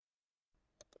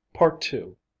Part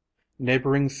II.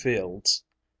 Neighboring Fields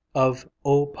of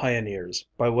 "O Pioneers!"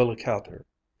 by Willa Cather.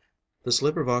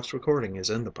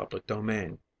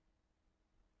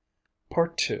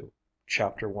 Part II.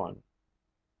 Chapter I.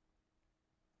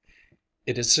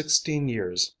 It is 16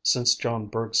 years since John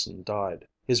Bergson died.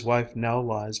 His wife now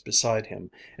lies beside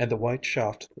him, and the white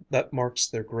shaft that marks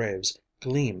their graves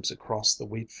gleams across the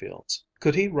wheat fields.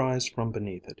 Could he rise from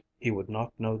beneath it, he would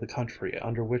not know the country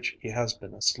under which he has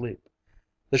been asleep.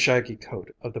 The shaggy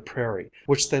coat of the prairie,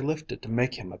 which they lifted to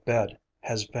make him a bed,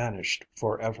 has vanished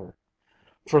forever.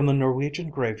 From the Norwegian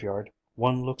graveyard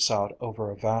one looks out over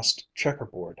a vast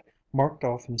checkerboard, marked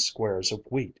off in squares of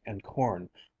wheat and corn,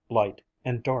 light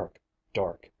and dark,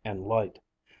 dark and light.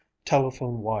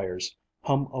 Telephone wires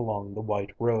hum along the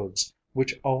white roads,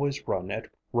 which always run at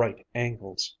right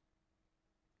angles.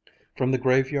 From the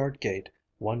graveyard gate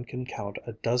one can count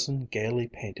a dozen gaily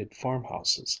painted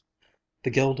farmhouses. The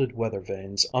gilded weather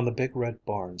vanes on the big red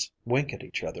barns wink at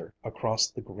each other across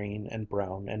the green and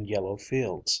brown and yellow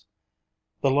fields.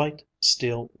 The light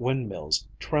steel windmills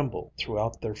tremble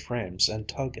throughout their frames and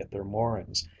tug at their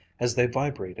moorings, as they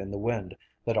vibrate in the wind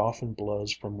that often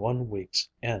blows from one week's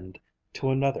end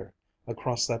to another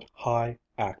across that high,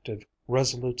 active,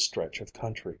 resolute stretch of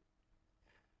country.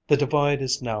 The Divide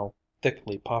is now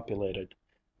thickly populated.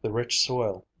 The rich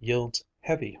soil yields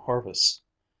heavy harvests.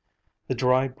 The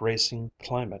dry bracing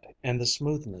climate and the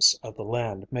smoothness of the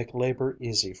land make labor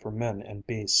easy for men and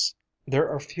beasts. There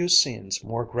are few scenes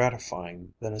more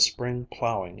gratifying than a spring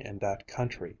plowing in that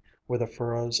country, where the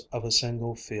furrows of a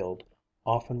single field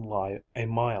often lie a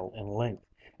mile in length,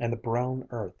 and the brown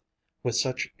earth, with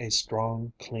such a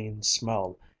strong, clean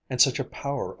smell, and such a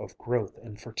power of growth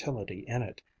and fertility in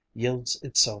it, yields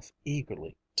itself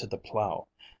eagerly to the plow,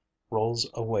 rolls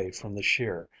away from the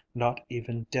shear, not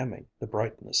even dimming the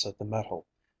brightness of the metal,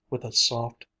 with a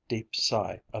soft, deep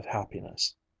sigh of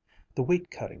happiness. The wheat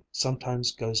cutting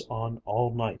sometimes goes on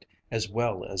all night as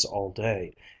well as all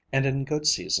day, and in good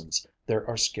seasons there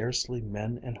are scarcely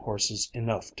men and horses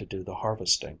enough to do the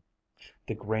harvesting.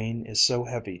 The grain is so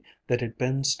heavy that it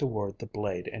bends toward the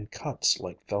blade and cuts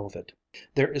like velvet.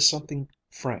 There is something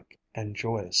frank and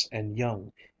joyous and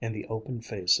young in the open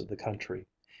face of the country.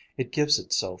 It gives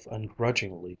itself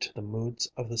ungrudgingly to the moods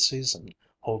of the season,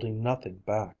 holding nothing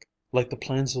back. Like the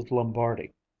plains of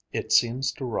Lombardy, it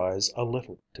seems to rise a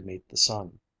little to meet the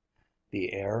sun.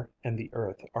 The air and the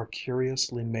earth are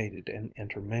curiously mated and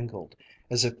intermingled,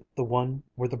 as if the one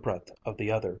were the breath of the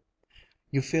other.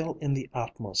 You feel in the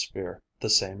atmosphere the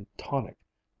same tonic,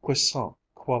 puissant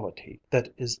quality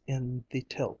that is in the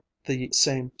till, the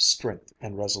same strength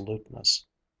and resoluteness.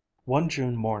 One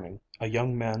June morning a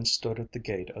young man stood at the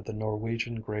gate of the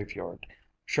Norwegian graveyard,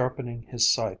 sharpening his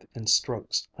scythe in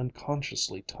strokes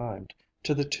unconsciously timed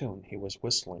to the tune he was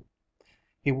whistling.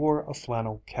 He wore a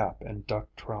flannel cap and duck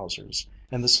trousers,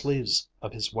 and the sleeves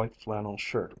of his white flannel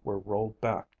shirt were rolled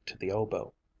back to the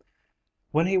elbow.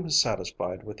 When he was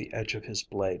satisfied with the edge of his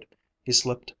blade, he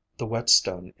slipped the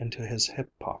whetstone into his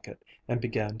hip pocket and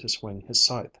began to swing his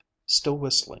scythe, still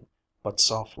whistling, but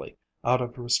softly, out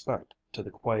of respect to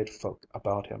the quiet folk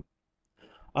about him.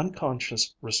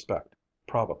 Unconscious respect,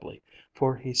 probably,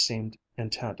 for he seemed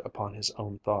intent upon his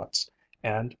own thoughts,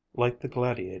 and, like the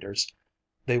gladiators,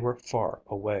 they were far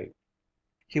away.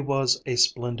 He was a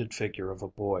splendid figure of a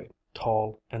boy,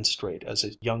 tall and straight as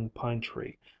a young pine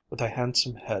tree, with a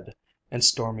handsome head and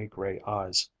stormy gray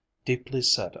eyes, deeply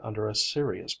set under a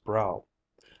serious brow.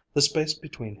 The space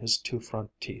between his two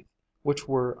front teeth, which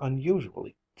were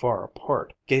unusually far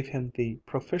apart, gave him the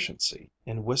proficiency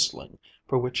in whistling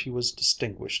for which he was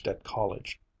distinguished at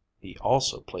college. He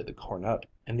also played the cornet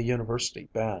in the University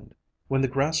band. When the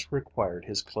grass required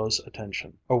his close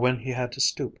attention, or when he had to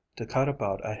stoop to cut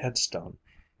about a headstone,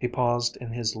 he paused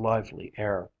in his lively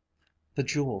air, the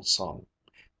Jewel Song,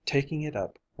 taking it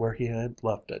up where he had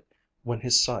left it when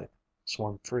his scythe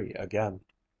swung free again.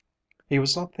 He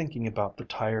was not thinking about the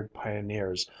tired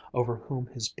pioneers over whom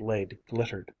his blade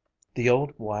glittered. The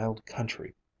old wild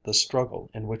country, the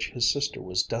struggle in which his sister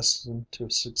was destined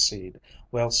to succeed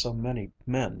while so many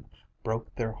men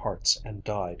broke their hearts and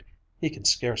died, he can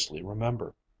scarcely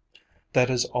remember. That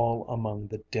is all among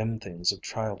the dim things of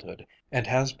childhood, and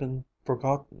has been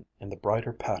forgotten in the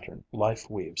brighter pattern life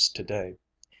weaves to day,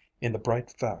 in the bright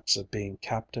facts of being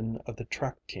captain of the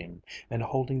track team and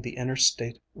holding the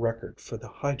interstate record for the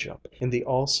high jump, in the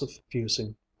all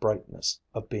suffusing brightness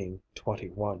of being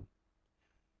 21.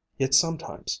 Yet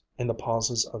sometimes, in the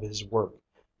pauses of his work,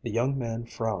 the young man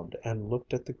frowned and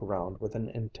looked at the ground with an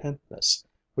intentness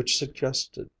which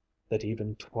suggested that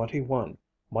even 21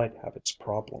 might have its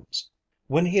problems.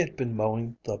 When he had been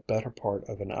mowing the better part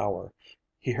of an hour,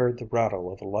 he heard the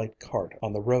rattle of a light cart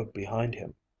on the road behind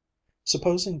him.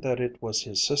 Supposing that it was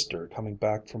his sister coming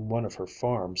back from one of her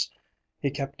farms,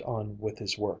 he kept on with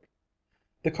his work.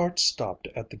 The cart stopped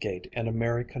at the gate and a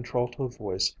merry contralto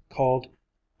voice called,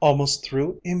 "Almost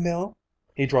through, Emil?"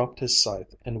 He dropped his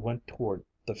scythe and went toward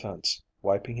the fence,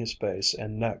 wiping his face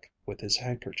and neck with his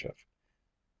handkerchief.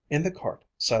 In the cart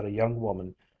sat a young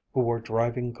woman who wore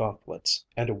driving gauntlets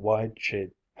and a wide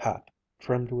shade hat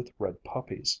trimmed with red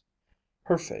poppies.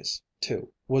 Her face,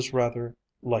 too, was rather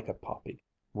like a poppy,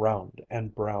 round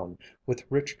and brown, with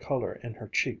rich color in her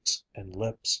cheeks and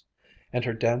lips, and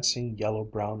her dancing yellow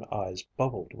brown eyes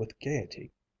bubbled with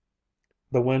gaiety.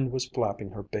 The wind was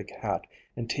flapping her big hat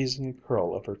and teasing a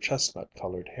curl of her chestnut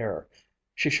colored hair.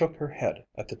 She shook her head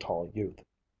at the tall youth.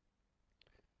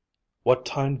 "What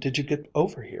time did you get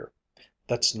over here?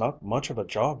 That's not much of a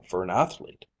job for an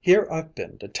athlete. Here I've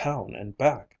been to town and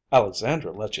back.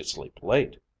 Alexandra lets you sleep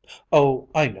late. Oh,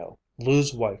 I know.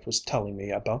 Lou's wife was telling me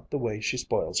about the way she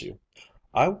spoils you.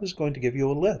 I was going to give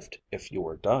you a lift if you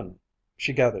were done."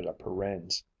 She gathered up her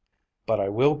reins. "But I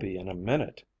will be in a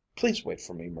minute. Please wait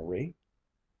for me, Marie,"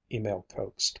 Emil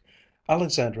coaxed.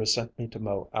 "Alexandra sent me to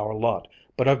mow our lot,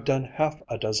 but I've done half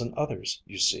a dozen others,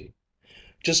 you see.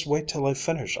 Just wait till I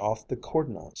finish off the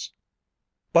Kourdnas'.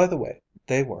 By the way,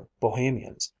 they were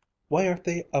Bohemians. Why aren't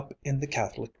they up in the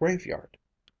Catholic graveyard?"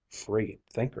 "Free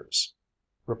thinkers,"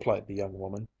 replied the young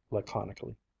woman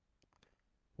laconically.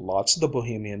 "Lots of the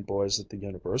Bohemian boys at the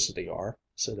University are,"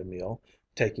 said Emil,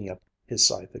 taking up his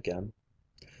scythe again.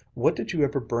 "What did you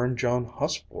ever burn John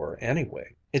Huss for,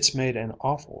 anyway? It's made an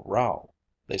awful row.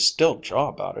 They still jaw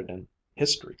about it in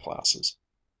history classes."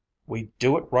 "We'd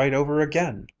do it right over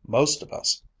again, most of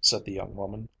us," said the young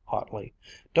woman hotly.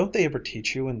 "Don't they ever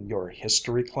teach you in your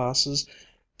history classes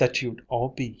that you'd all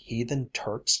be heathen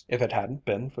Turks if it hadn't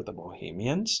been for the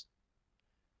Bohemians?"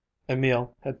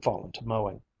 Emil had fallen to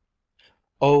mowing.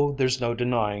 "Oh, there's no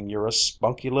denying you're a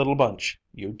spunky little bunch,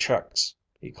 you Czechs,"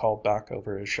 he called back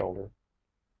over his shoulder.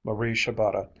 Marie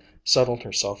Shabata settled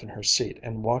herself in her seat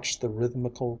and watched the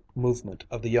rhythmical movement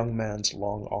of the young man's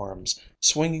long arms,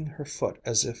 swinging her foot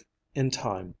as if in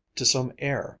time to some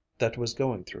air that was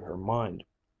going through her mind.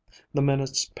 The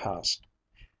minutes passed.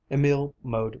 Emil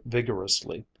mowed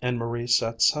vigorously and Marie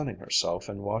sat sunning herself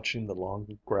and watching the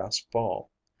long grass fall.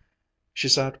 She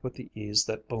sat with the ease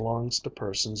that belongs to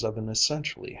persons of an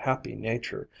essentially happy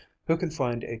nature, who can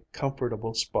find a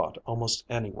comfortable spot almost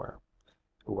anywhere,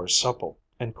 who are supple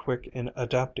and quick in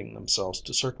adapting themselves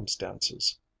to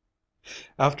circumstances.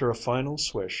 After a final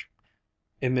swish,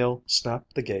 Emil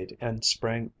snapped the gate and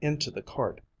sprang into the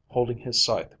cart, holding his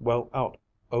scythe well out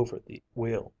over the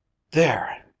wheel.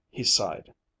 "There!" he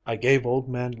sighed. "I gave old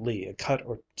man Lee a cut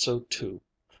or so too.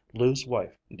 Lou's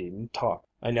wife needn't talk.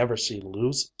 I never see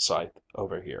Lou's scythe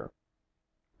over here."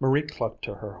 Marie clucked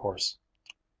to her horse.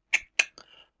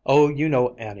 "Oh, you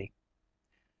know Annie."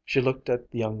 She looked at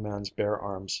the young man's bare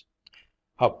arms.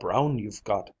 "How brown you've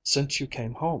got since you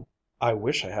came home. I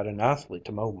wish I had an athlete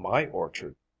to mow my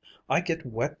orchard. I get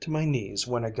wet to my knees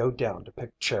when I go down to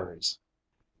pick cherries."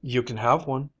 "You can have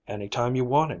one any time you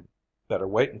want him. Better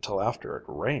wait until after it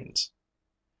rains."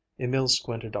 Emil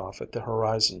squinted off at the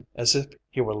horizon as if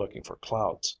he were looking for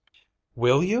clouds.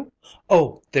 "Will you?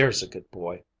 Oh, there's a good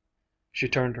boy." She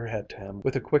turned her head to him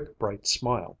with a quick, bright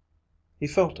smile. He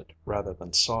felt it rather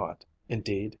than saw it.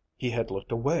 Indeed, he had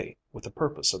looked away with the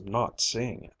purpose of not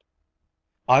seeing it.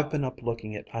 "I've been up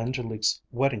looking at Angélique's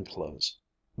wedding clothes,"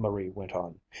 Marie went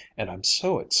on, "and I'm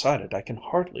so excited I can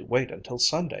hardly wait until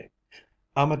Sunday.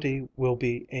 Amédée will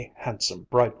be a handsome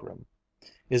bridegroom.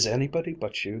 Is anybody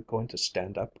but you going to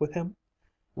stand up with him?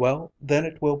 Well, then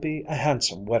it will be a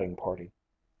handsome wedding party."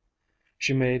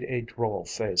 She made a droll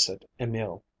face at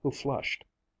Emil, who flushed.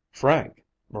 "Frank,"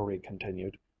 Marie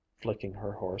continued, flicking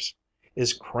her horse,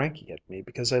 "is cranky at me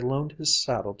because I loaned his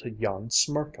saddle to Jan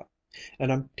Smirka,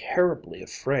 and I'm terribly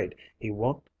afraid he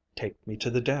won't take me to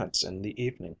the dance in the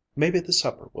evening. Maybe the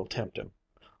supper will tempt him.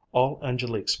 All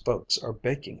Angélique's folks are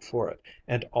baking for it,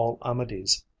 and all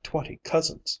Amédée's 20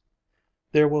 cousins.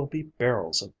 There will be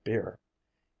barrels of beer.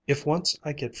 If once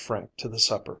I get Frank to the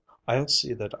supper, I'll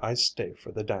see that I stay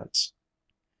for the dance.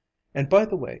 And by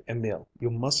the way, Emil, you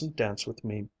mustn't dance with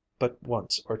me but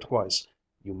once or twice.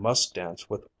 You must dance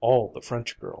with all the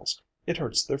French girls. It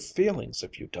hurts their feelings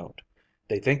if you don't.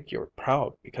 They think you're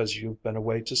proud because you've been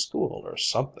away to school or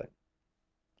something."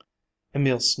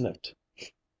 Emil sniffed.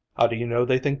 "How do you know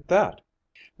they think that?"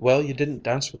 "Well, you didn't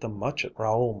dance with them much at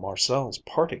Raoul Marcel's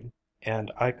party,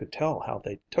 and I could tell how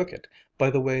they took it by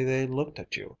the way they looked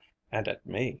at you, and at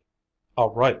me."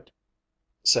 "All right,"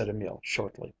 said Emil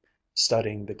shortly,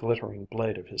 studying the glittering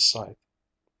blade of his scythe.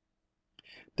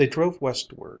 They drove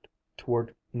westward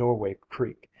toward Norway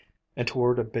Creek, and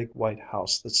toward a big white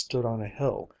house that stood on a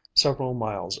hill several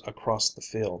miles across the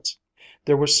fields.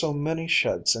 There were so many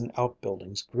sheds and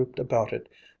outbuildings grouped about it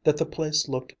that the place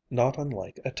looked not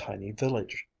unlike a tiny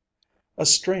village. A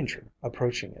stranger,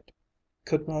 approaching it,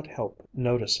 could not help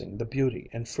noticing the beauty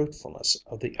and fruitfulness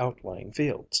of the outlying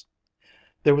fields.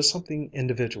 There was something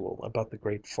individual about the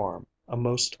great farm, a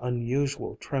most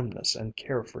unusual trimness and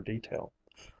care for detail.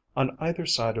 On either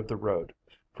side of the road,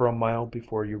 for a mile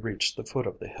before you reached the foot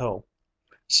of the hill,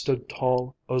 stood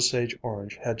tall osage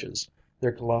orange hedges,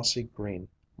 their glossy green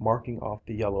marking off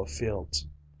the yellow fields.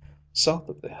 South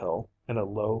of the hill, in a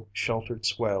low, sheltered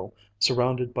swale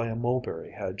surrounded by a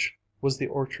mulberry hedge, was the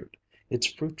orchard, its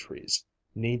fruit trees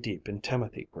knee deep in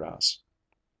timothy grass.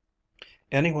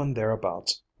 Any one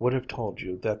thereabouts would have told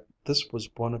you that this was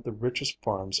one of the richest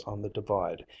farms on the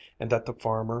Divide, and that the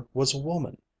farmer was a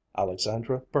woman,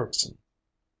 Alexandra Bergson.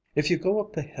 If you go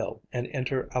up the hill and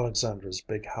enter Alexandra's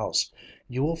big house,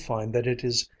 you will find that it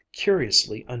is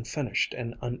curiously unfinished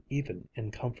and uneven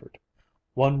in comfort.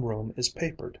 One room is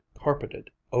papered, carpeted,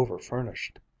 over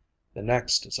furnished. The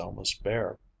next is almost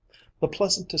bare. The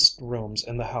pleasantest rooms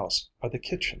in the house are the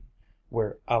kitchen,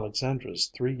 where Alexandra's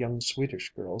three young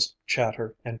Swedish girls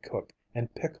chatter and cook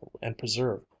and pickle and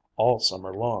preserve all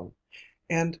summer long,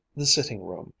 and the sitting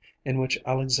room, in which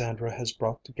Alexandra has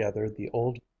brought together the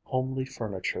old homely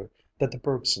furniture that the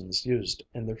Bergsons used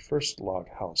in their first log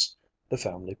house, the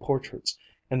family portraits,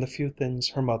 and the few things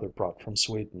her mother brought from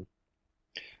Sweden.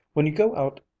 When you go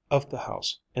out of the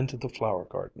house into the flower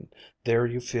garden, there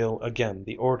you feel again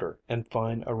the order and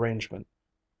fine arrangement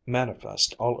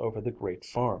manifest all over the great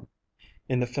farm,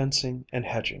 in the fencing and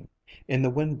hedging, in the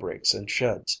windbreaks and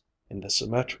sheds, in the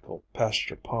symmetrical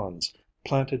pasture ponds,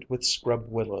 planted with scrub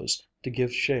willows to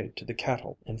give shade to the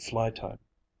cattle in fly time.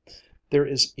 There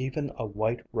is even a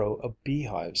white row of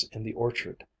beehives in the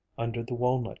orchard, under the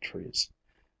walnut trees.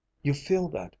 You feel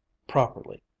that,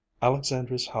 properly,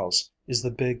 Alexandra's house is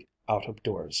the big out of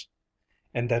doors,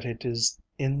 and that it is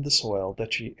in the soil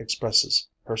that she expresses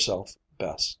herself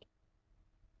best.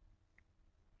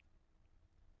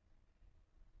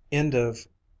 End of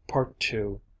Part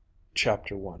Two,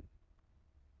 Chapter 1.